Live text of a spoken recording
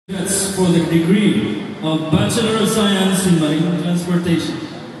That's for the degree of Bachelor of Science in Marine Transportation.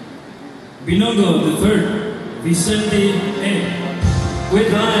 Binogo III, Vicente A.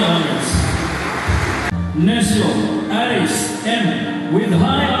 with high honors. Nesio Aris M. with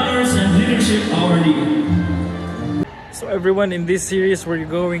high honors and leadership awardee. So everyone, in this series we're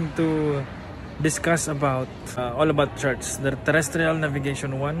going to discuss about all about charts. The terrestrial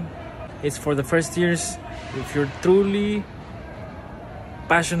navigation one is for the first years. If you're truly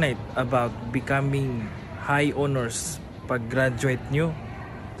passionate about becoming high honors pag graduate nyo,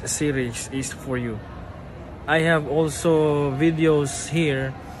 the series is for you. I have also videos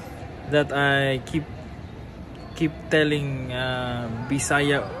here that I keep telling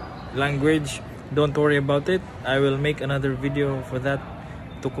Bisaya language. Don't worry about it. I will make another video for that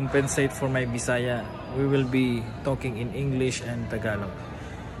to compensate for my Bisaya. We will be talking in English and Tagalog.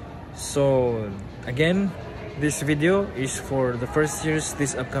 So again, this video is for the first years,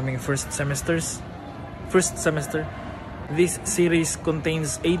 this upcoming first semester. This series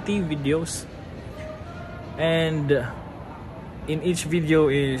contains 80 videos, and in each video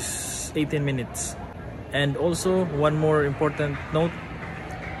is 18 minutes. And also, one more important note,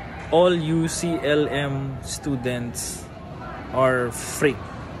 all UCLM students are free.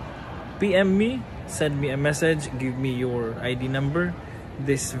 PM me, send me a message, give me your ID number.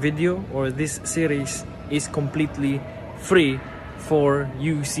 This video or this series is completely free for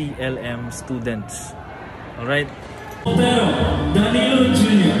UCLM students. Alright? Danilo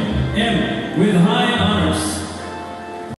Jr. M. with high honors.